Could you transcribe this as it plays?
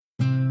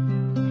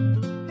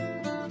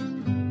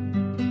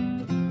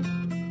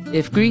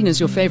If green is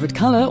your favorite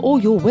color or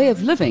your way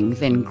of living,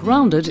 then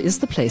Grounded is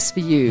the place for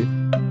you.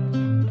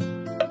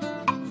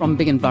 From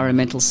big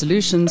environmental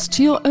solutions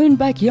to your own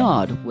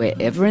backyard,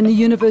 wherever in the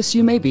universe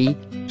you may be,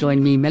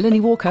 join me, Melanie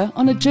Walker,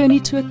 on a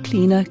journey to a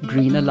cleaner,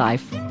 greener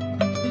life.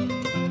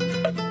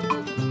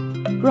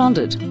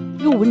 Grounded,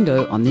 your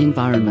window on the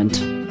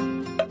environment.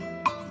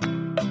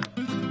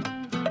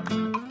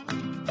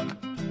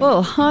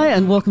 Well, hi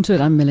and welcome to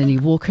it. I'm Melanie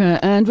Walker,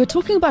 and we're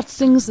talking about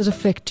things that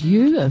affect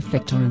you,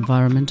 affect our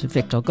environment,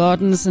 affect our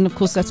gardens, and of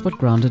course that's what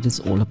Grounded is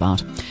all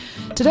about.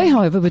 Today,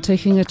 however, we're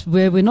taking it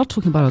where we're not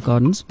talking about our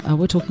gardens.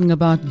 We're talking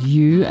about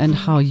you and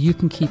how you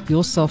can keep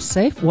yourself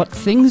safe, what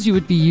things you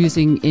would be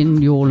using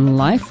in your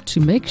life to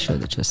make sure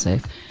that you're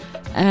safe,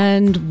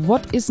 and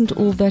what isn't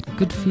all that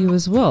good for you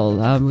as well.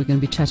 We're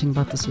going to be chatting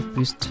about this with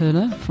Bruce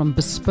Turner from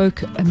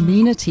Bespoke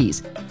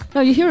Amenities.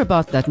 Now, you hear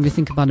about that and we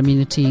think about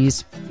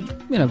amenities.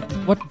 You know,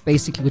 what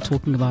basically we're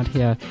talking about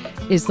here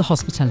is the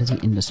hospitality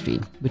industry,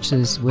 which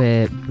is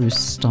where Bruce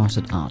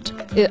started out.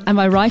 Am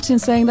I right in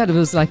saying that? It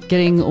was like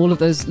getting all of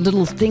those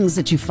little things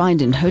that you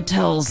find in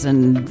hotels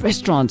and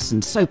restaurants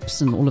and soaps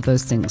and all of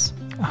those things.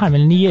 Hi,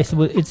 Melanie. Yes,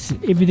 well, it's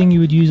everything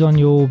you would use on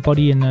your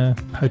body in a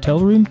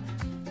hotel room.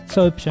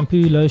 Soap,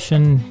 shampoo,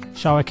 lotion,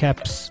 shower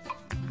caps,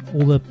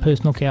 all the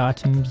personal care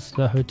items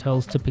the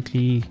hotels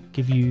typically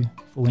give you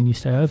for when you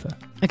stay over.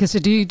 Okay, so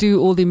do you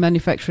do all the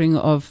manufacturing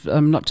of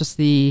not just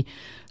the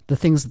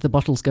things that the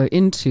bottles go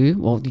into?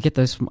 Well, you get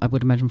those from, I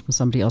would imagine, from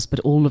somebody else, but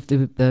all of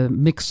the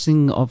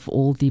mixing of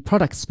all the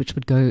products which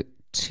would go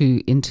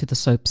into the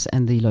soaps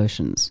and the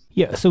lotions?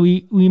 Yeah, so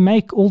we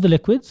make all the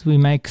liquids. We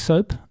make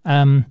soap,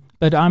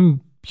 but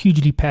I'm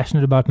hugely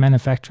passionate about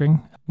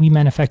manufacturing. We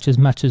manufacture as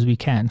much as we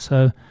can.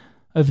 So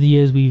over the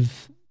years,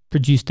 we've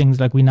produced things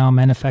like we now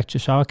manufacture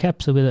shower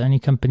caps. So we're the only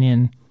company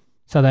in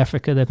South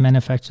Africa that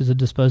manufactures a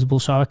disposable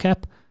shower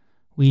cap.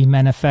 We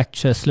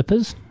manufacture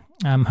slippers,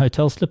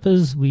 hotel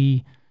slippers.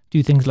 We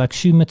do things like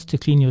shoe mitts to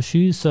clean your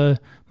shoes. So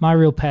my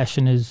real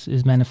passion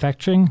is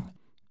manufacturing.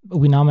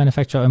 We now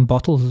manufacture our own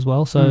bottles as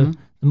well. So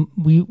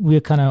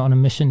we're kind of on a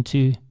mission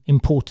to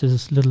import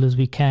as little as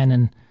we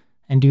can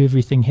and do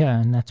everything here.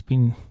 And that's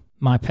been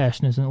my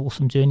passion. Is an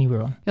awesome journey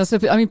we're on. Yeah, so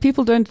I mean,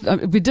 people don't.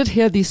 We did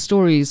hear these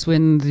stories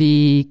when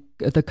the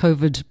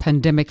COVID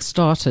pandemic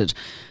started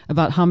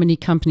about how many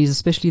companies,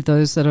 especially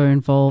those that are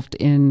involved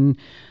in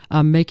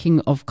making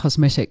of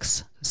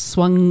cosmetics,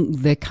 swung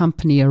their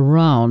company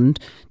around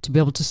to be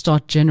able to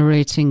start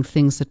generating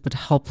things that would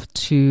help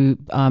to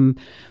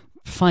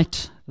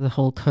fight the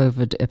whole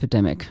COVID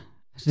epidemic.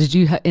 Did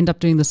you end up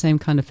doing the same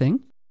kind of thing?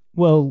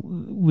 Well,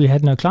 we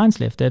had no clients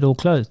left. They'd all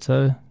closed.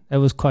 So that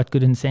was quite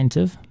good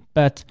incentive.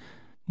 But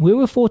we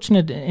were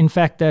fortunate, in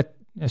fact, that,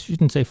 I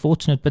shouldn't say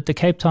fortunate, but the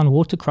Cape Town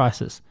water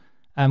crisis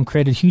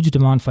created huge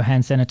demand for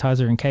hand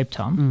sanitizer in Cape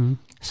Town.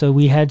 So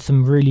we had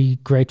some really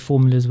great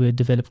formulas we had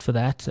developed for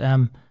that.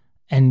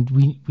 And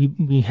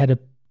we had a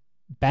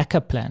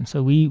backup plan.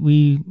 So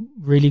we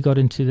really got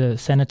into the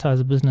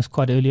sanitizer business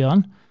quite early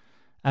on.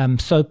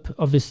 Soap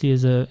obviously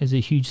is a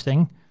huge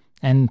thing.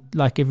 And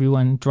like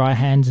everyone, dry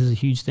hands is a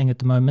huge thing at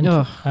the moment.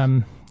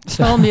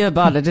 Tell me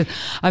about it.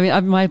 I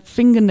mean, my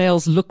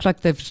fingernails look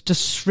like they've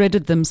just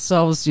shredded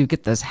themselves. You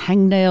get those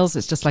hangnails.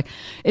 It's just like,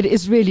 it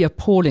is really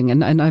appalling.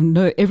 And I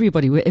know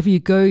everybody, wherever you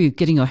go, you're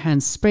getting your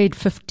hands sprayed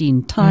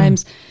 15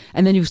 times,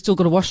 and then you've still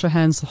got to wash your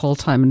hands the whole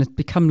time. And it's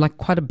become like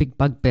quite a big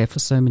bugbear for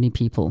so many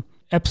people.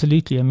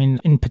 Absolutely. I mean,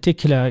 in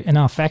particular, in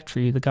our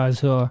factory, the guys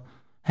who are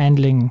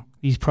handling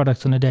these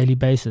products on a daily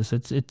basis,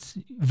 it's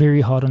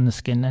very hard on the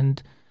skin.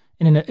 And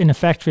in a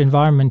factory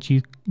environment,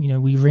 you know,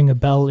 we ring a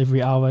bell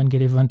every hour and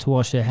get everyone to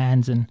wash their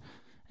hands and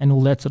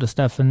all that sort of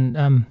stuff.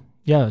 And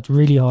it's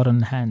really hard on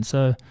the hands.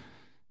 So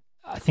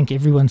I think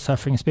everyone's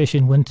suffering,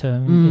 especially in winter.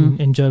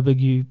 In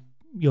Joburg,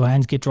 your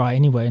hands get dry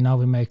anyway. Now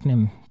we're making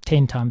them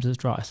 10 times as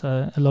dry.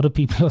 So a lot of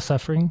people are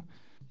suffering.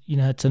 You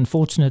know, it's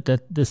unfortunate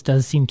that this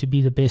does seem to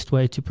be the best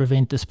way to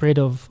prevent the spread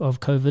of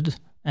COVID.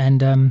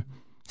 And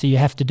so you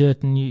have to do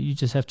it, and you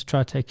just have to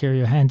try to take care of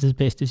your hands as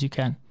best as you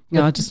can.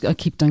 Yeah, I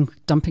keep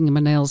dumping my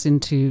nails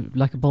into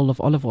like a bowl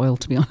of olive oil,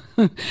 to be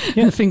honest.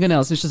 The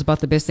fingernails, which is about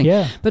the best thing.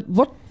 Yeah. But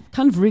what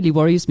kind of really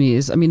worries me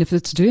is, I mean, if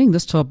it's doing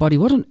this to our body,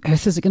 what on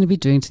earth is it going to be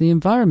doing to the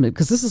environment?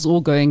 Because this is all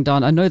going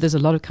down. I know there's a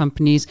lot of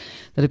companies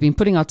that have been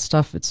putting out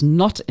stuff. It's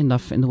not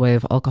enough in the way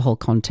of alcohol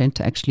content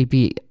to actually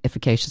be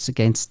efficacious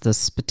against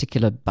this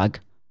particular bug.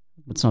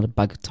 It's not a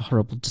bug, it's a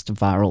horrible, just a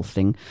viral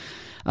thing.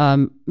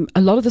 A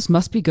lot of this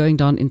must be going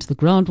down into the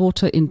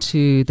groundwater,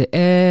 into the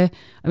air.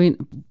 I mean,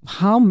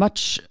 how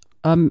much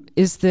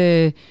is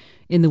there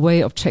in the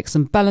way of checks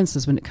and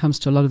balances when it comes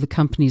to a lot of the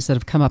companies that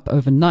have come up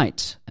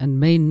overnight and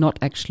may not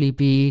actually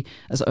be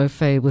as au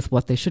fait with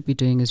what they should be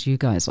doing as you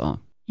guys are?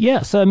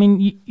 Yeah, so I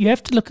mean, you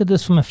have to look at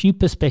this from a few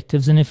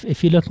perspectives. And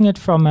if you're looking at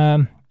it from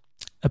a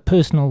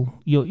personal,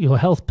 your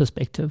health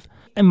perspective,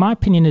 in my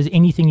opinion, is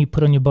anything you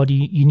put on your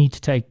body, you need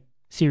to take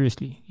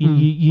seriously.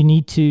 You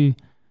need to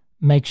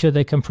make sure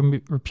they come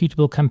from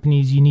reputable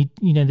companies. You need,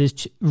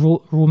 there's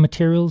raw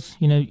materials.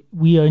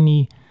 We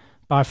only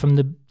buy from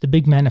the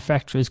big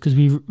manufacturers because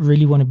we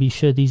really want to be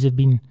sure these have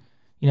been,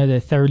 they're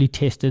thoroughly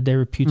tested, they're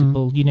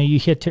reputable. You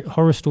hear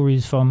horror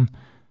stories from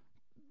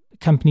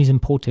companies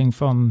importing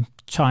from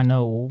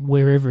China or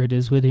wherever it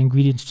is, where the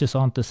ingredients just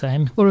aren't the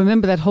same. Well,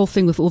 remember that whole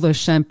thing with all those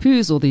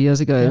shampoos all the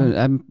years ago,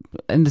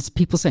 and there's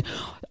people saying,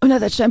 "Oh no,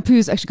 that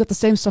shampoo's actually got the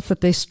same stuff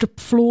that they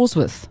strip floors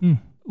with."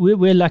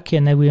 We're lucky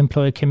in that we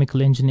employ a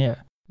chemical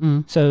engineer.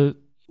 So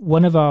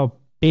one of our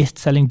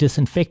best-selling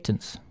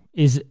disinfectants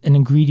is an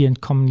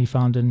ingredient commonly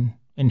found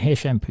in hair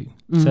shampoo.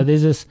 So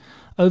there's this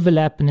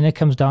overlap, and then it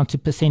comes down to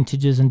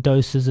percentages and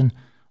doses, and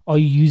are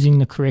you using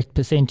the correct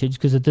percentage?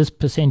 Because at this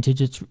percentage,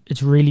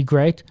 it's really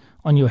great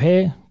on your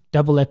hair.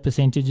 Double that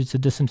percentage, it's a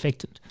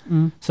disinfectant.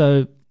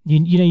 So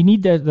you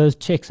need those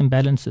checks and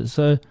balances.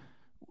 So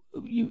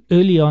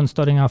early on,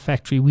 starting our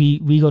factory,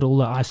 we got all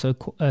the ISO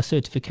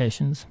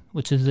certifications,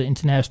 which is the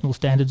International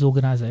Standards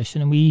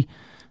Organization, and we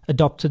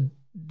adopted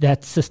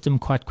that system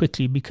quite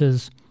quickly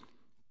because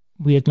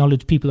we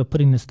acknowledge people are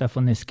putting this stuff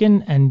on their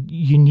skin, and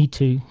you need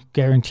to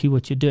guarantee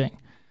what you're doing.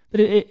 But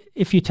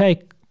if you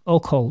take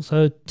alcohol,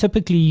 so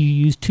typically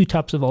you use 2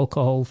 types of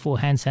alcohol for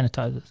hand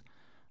sanitizers.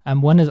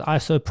 One is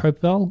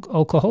isopropyl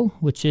alcohol,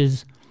 which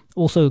is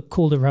also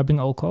called a rubbing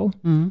alcohol,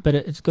 but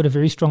it's got a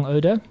very strong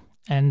odor.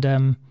 And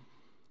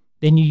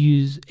then you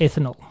use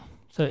ethanol.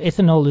 So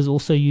ethanol is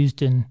also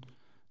used in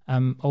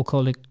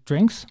alcoholic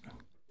drinks.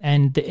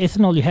 And the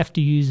ethanol you have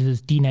to use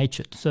is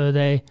denatured. So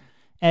they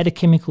add a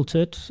chemical to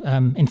it.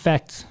 In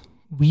fact,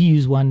 we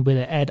use one where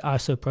they add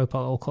isopropyl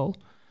alcohol.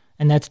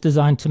 And that's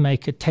designed to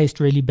make it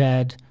taste really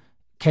bad,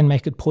 can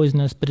make it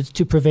poisonous, but it's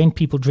to prevent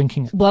people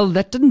drinking it. Well,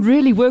 that didn't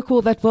really work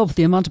all that well with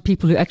the amount of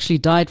people who actually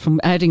died from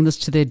adding this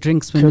to their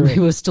drinks when we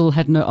were still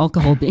had no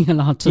alcohol being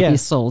allowed to be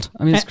sold.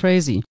 I mean, it's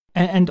crazy.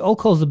 And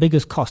alcohol is the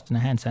biggest cost in a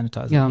hand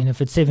sanitizer. I mean,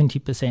 if it's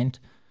 70%.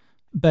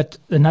 But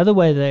another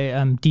way they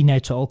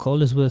denature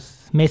alcohol is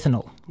with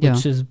methanol,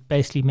 which is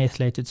basically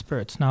methylated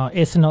spirits. Now,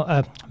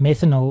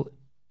 methanol,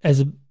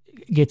 as it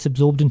gets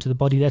absorbed into the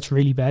body, that's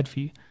really bad for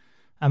you.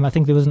 I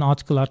think there was an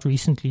article out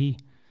recently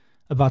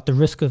about the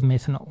risk of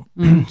methanol.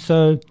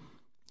 So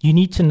you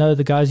need to know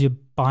the guys you're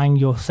buying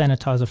your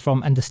sanitizer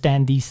from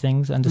understand these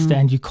things,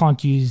 understand you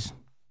can't use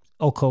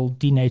alcohol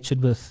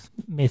denatured with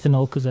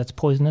methanol because that's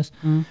poisonous.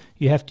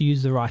 You have to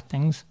use the right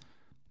things.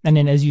 And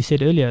then, as you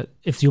said earlier,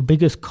 if your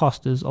biggest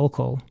cost is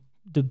alcohol,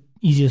 the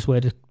easiest way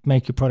to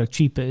make your product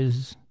cheaper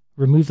is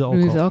remove the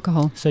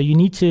alcohol. So you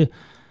need to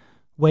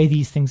weigh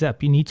these things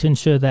up. You need to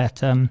ensure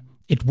that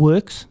it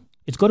works.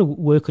 It's got to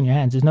work on your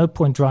hands. There's no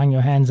point drying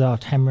your hands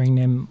out, hammering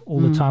them all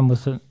the time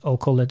with an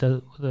alcohol with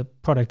a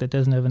product that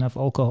doesn't have enough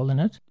alcohol in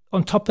it.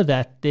 On top of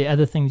that, there are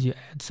other things you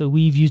add. So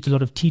we've used a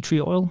lot of tea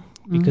tree oil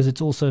because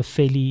it's also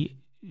fairly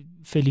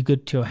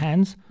good to your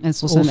hands. And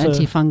it's also an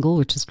antifungal,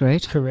 which is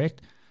great.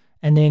 Correct.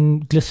 And then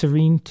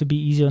glycerine to be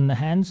easier on the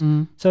hands.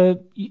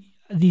 So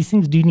these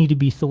things do need to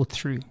be thought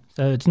through.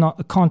 So it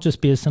can't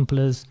just be as simple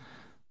as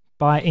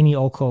buy any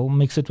alcohol,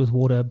 mix it with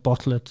water,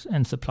 bottle it,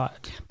 and supply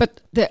it.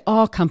 But there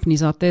are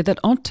companies out there that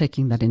aren't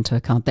taking that into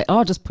account. They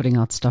are just putting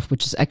out stuff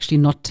which is actually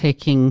not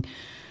taking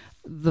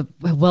the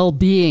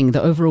well-being,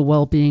 the overall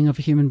well-being of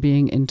a human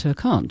being into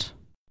account.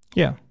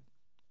 Yeah.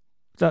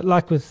 That,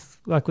 like with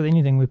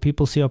anything where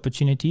people see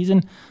opportunities,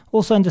 and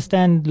also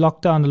understand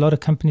lockdown, a lot of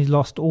companies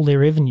lost all their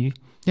revenue.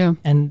 Yeah.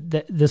 And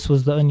this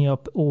was the only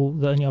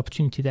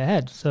opportunity they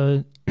had.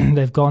 So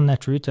they've gone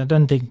that route. I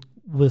don't think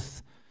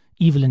with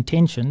evil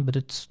intention, but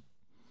it's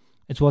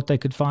what they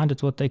could find,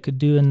 it's what they could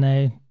do, and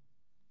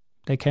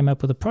they came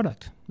up with a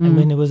product. And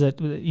when there was an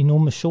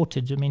enormous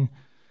shortage, I mean,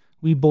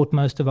 we bought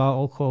most of our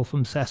alcohol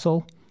from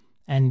Sasol,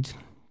 and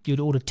you'd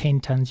order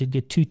 10 tons, you'd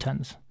get 2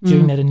 tons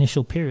during that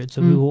initial period.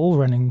 So we were all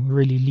running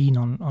really lean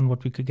on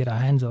what we could get our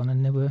hands on,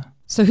 and there were...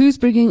 So who's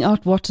bringing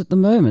out what at the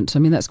moment? I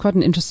mean, that's quite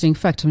an interesting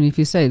fact. I mean, if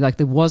you say like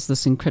there was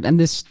this incredible, and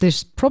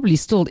there's probably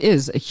still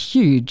is a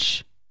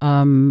huge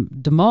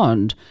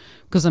demand,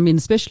 because I mean,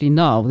 especially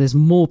now, there's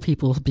more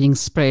people being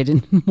sprayed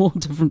in more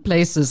different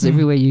places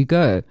everywhere you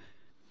go.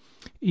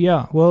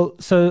 Yeah, well,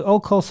 so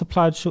alcohol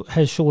supply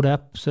has shored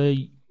up, so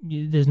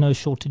there's no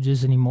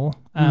shortages anymore.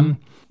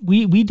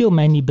 We deal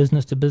mainly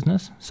business to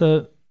business,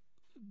 so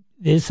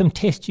there's some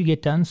tests you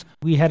get done.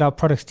 We had our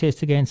products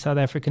tested against South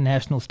African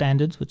national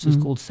standards, which is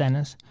called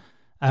SANIS.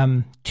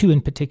 2 in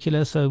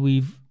particular. So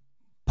we've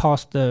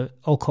passed the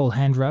alcohol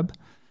hand rub,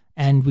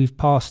 and we've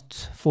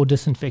passed for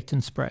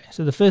disinfectant spray.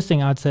 So the first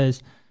thing I'd say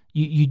is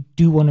you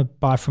do want to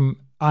buy from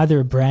either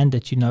a brand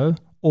that you know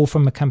or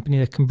from a company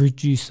that can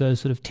produce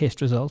those sort of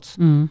test results.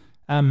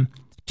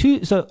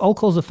 So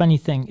alcohol's a funny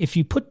thing. If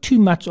you put too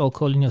much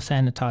alcohol in your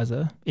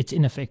sanitizer, it's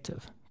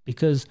ineffective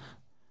because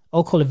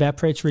alcohol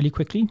evaporates really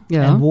quickly.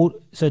 Yeah. And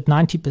so at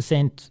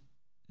 90%,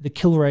 the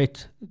kill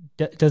rate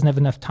doesn't have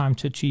enough time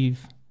to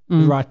achieve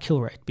the right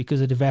kill rate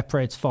because it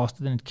evaporates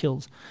faster than it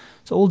kills.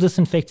 So all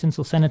disinfectants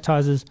or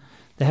sanitizers,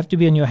 they have to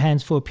be on your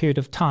hands for a period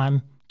of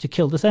time to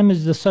kill. The same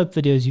as the soap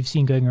videos you've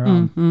seen going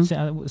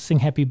around. Sing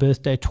happy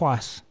birthday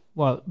twice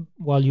while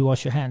you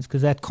wash your hands,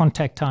 because that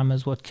contact time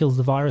is what kills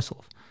the virus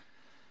off.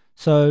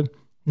 So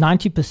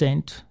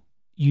 90%,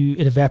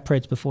 it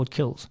evaporates before it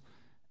kills.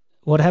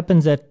 What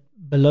happens at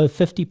below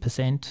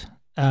 50%,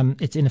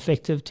 it's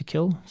ineffective to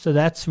kill. So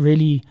that's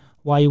really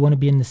why you want to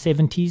be in the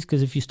 70s,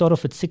 because if you start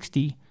off at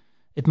 60,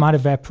 it might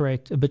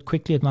evaporate a bit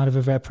quickly. It might have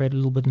evaporated a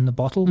little bit in the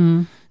bottle.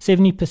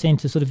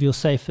 70% is sort of your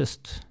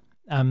safest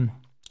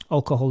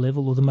alcohol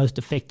level, or the most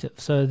effective.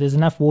 So there's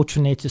enough water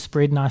in there to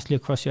spread nicely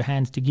across your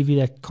hands to give you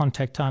that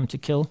contact time to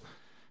kill.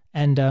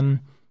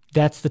 And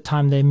that's the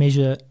time they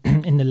measure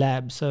in the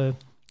lab. So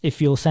if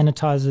your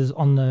sanitizer's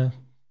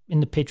in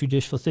the Petri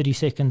dish for 30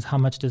 seconds, how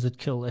much does it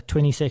kill? At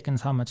 20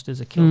 seconds, how much does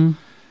it kill?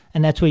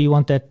 And that's where you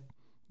want that,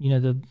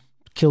 the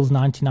kills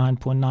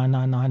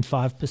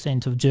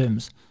 99.9995% of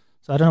germs.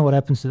 So I don't know what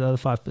happens to the other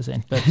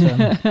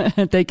 5%,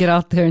 but they get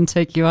out there and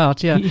take you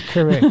out. Yeah,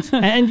 correct.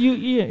 And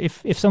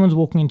if someone's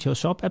walking into your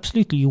shop,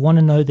 absolutely, you want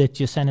to know that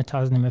you're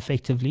sanitizing them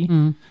effectively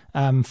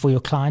for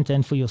your client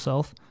and for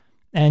yourself.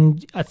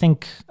 And I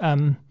think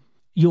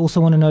you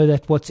also want to know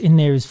that what's in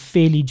there is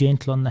fairly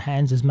gentle on the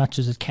hands as much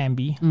as it can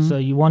be. So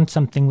you want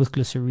something with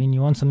glycerine.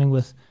 You want something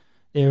with,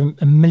 there are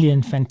a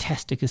million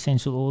fantastic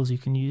essential oils you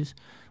can use.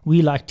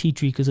 We like tea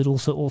tree because it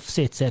also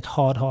offsets that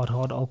hard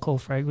alcohol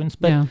fragrance.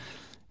 But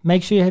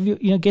make sure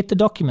you have get the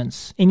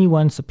documents.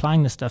 Anyone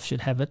supplying the stuff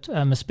should have it,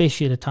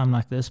 especially at a time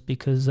like this,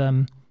 because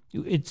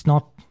it's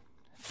not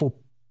for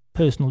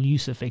personal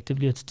use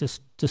effectively. It's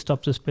just to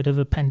stop the spread of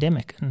a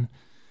pandemic, and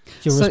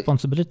it's your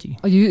responsibility.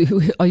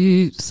 Are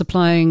you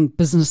supplying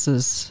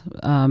businesses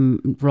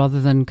rather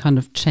than kind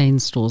of chain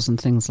stores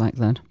and things like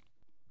that?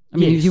 I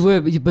mean, yes.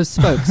 you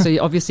bespoke, so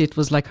obviously it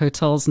was like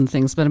hotels and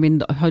things, but I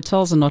mean,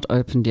 hotels are not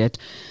opened yet.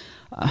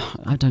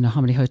 I don't know how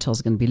many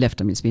hotels are going to be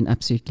left. I mean, it's been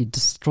absolutely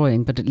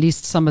destroying, but at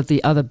least some of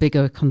the other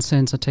bigger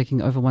concerns are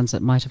taking over ones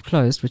that might have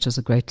closed, which is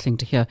a great thing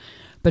to hear.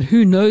 But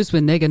who knows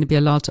when they're going to be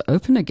allowed to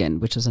open again,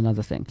 which is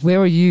another thing. Where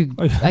are you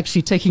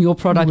actually taking your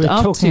product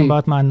out to? We're talking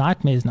about my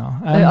nightmares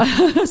now.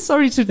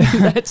 Sorry to do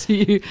that to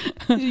you.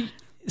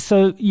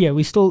 So, yeah,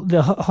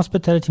 the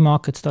hospitality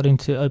market's starting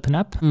to open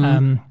up.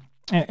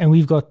 And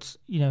we've got,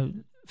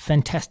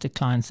 fantastic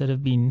clients that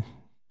have been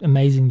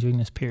amazing during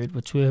this period,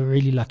 which we're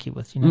really lucky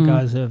with.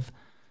 Guys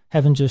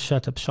haven't just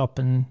shut up shop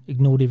and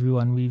ignored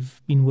everyone.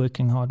 We've been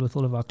working hard with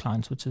all of our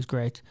clients, which is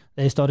great.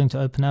 They're starting to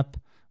open up.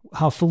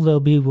 How full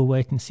they'll be, we'll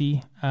wait and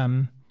see.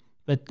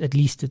 But at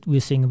least we're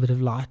seeing a bit of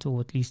light,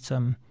 or at least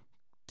some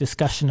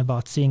discussion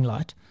about seeing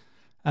light.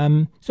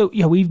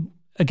 We've,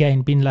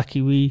 again, been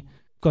lucky. We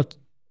got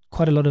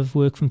quite a lot of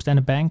work from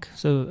Standard Bank.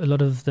 So a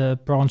lot of the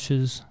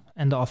branches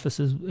and the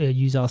offices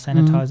use our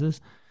sanitizers.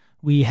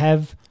 We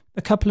have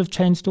a couple of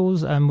chain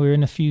stores. We're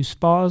in a few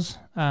spas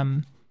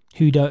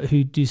who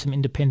do some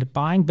independent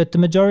buying, but the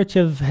majority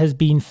has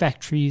been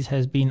factories,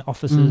 has been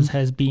offices,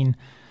 has been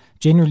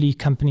generally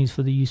companies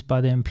for the use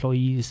by their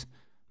employees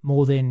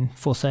more than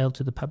for sale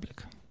to the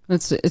public.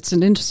 It's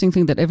an interesting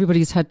thing that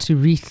everybody's had to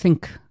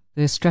rethink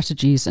their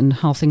strategies and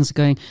how things are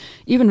going.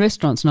 Even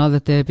restaurants, now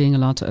that they're being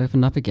allowed to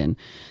open up again,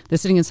 they're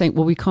sitting and saying,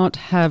 well, we can't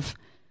have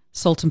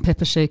salt and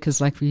pepper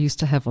shakers like we used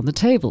to have on the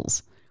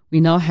tables. We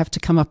now have to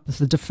come up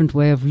with a different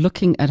way of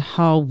looking at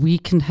how we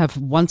can have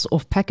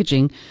once-off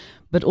packaging,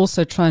 but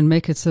also try and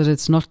make it so that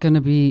it's not going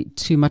to be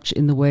too much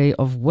in the way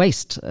of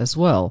waste as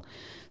well.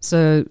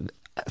 So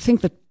I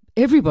think that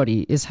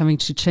everybody is having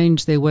to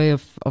change their way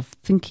of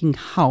thinking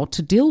how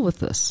to deal with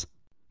this.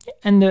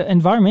 And the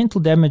environmental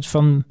damage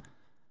from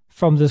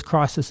this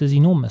crisis is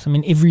enormous. I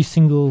mean, every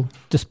single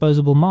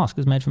disposable mask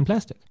is made from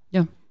plastic.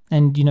 Yeah.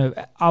 And,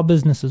 our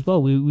business as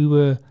well,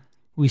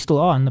 we still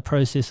are in the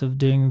process of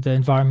doing the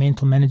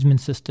environmental management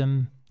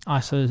system,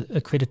 ISO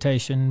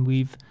accreditation.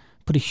 We've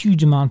put a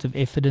huge amount of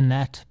effort in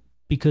that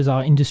because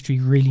our industry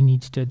really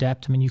needs to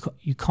adapt. I mean,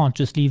 you can't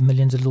just leave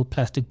millions of little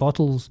plastic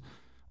bottles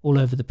all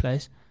over the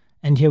place.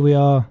 And here we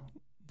are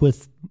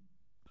with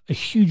a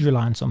huge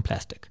reliance on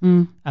plastic.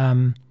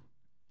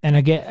 And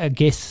I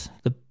guess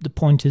the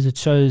point is it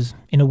shows,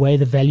 in a way,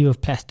 the value of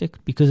plastic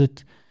because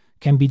it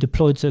can be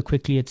deployed so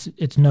quickly.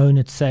 It's known,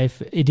 it's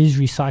safe, it is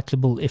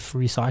recyclable if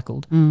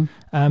recycled.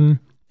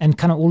 And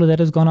kind of all of that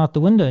has gone out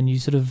the window, and you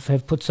sort of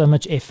have put so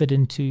much effort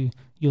into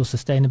your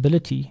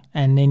sustainability,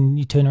 and then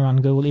you turn around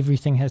and go, well,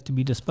 everything has to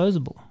be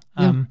disposable.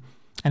 And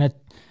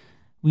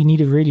we need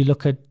to really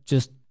look at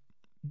just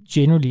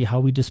generally how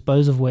we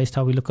dispose of waste,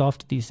 how we look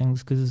after these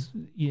things, because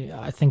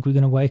I think we're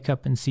going to wake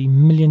up and see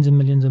millions and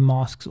millions of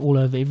masks all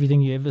over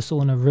everything you ever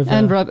saw in a river.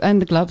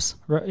 And the gloves.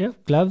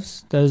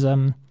 Gloves.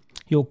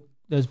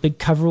 Those big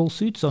coverall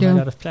suits are made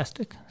out of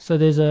plastic. So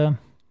there's a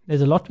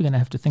lot we're going to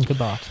have to think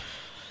about.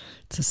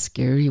 It's a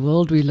scary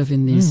world we live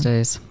in these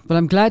days. But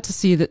I'm glad to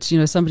see that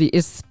somebody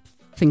is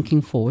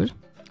thinking forward.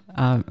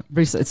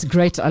 Bruce, it's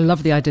great. I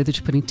love the idea that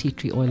you're putting tea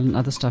tree oil and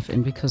other stuff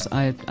in, because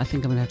I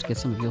think I'm going to have to get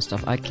some of your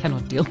stuff. I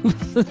cannot deal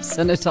with the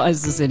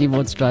sanitizers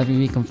anymore. It's driving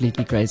me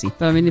completely crazy.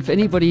 But I mean, if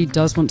anybody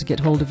does want to get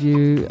hold of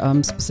you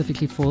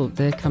specifically for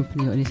their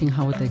company or anything,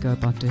 how would they go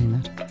about doing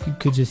that? You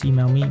could just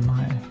email me.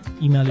 My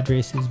email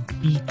address is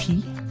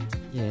bt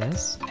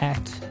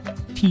at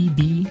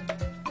tbac.co.za.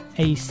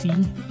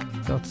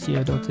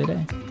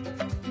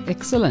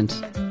 Excellent.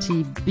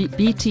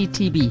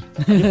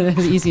 BTTB.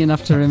 Easy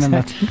enough to remember.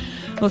 Exactly.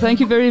 Well,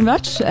 thank you very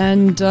much.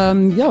 And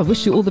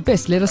wish you all the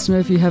best. Let us know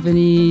if you have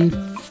any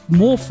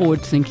more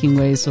forward-thinking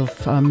ways of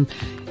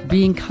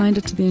being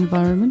kinder to the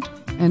environment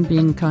and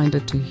being kinder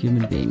to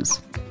human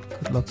beings.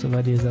 Got lots of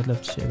ideas I'd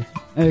love to share with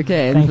you.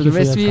 Okay, and for the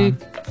rest of you,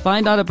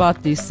 find out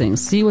about these things.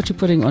 See what you're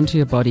putting onto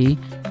your body.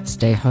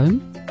 Stay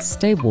home,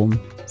 stay warm,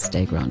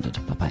 stay grounded.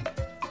 Bye-bye.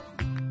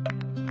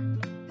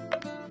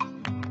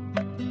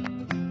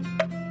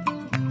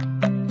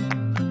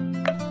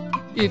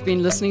 You've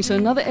been listening to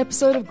another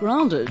episode of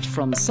Grounded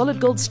from Solid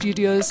Gold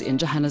Studios in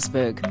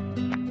Johannesburg.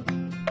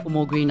 For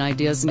more green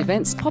ideas and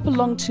events, pop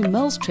along to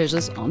Mel's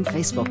Treasures on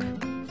Facebook.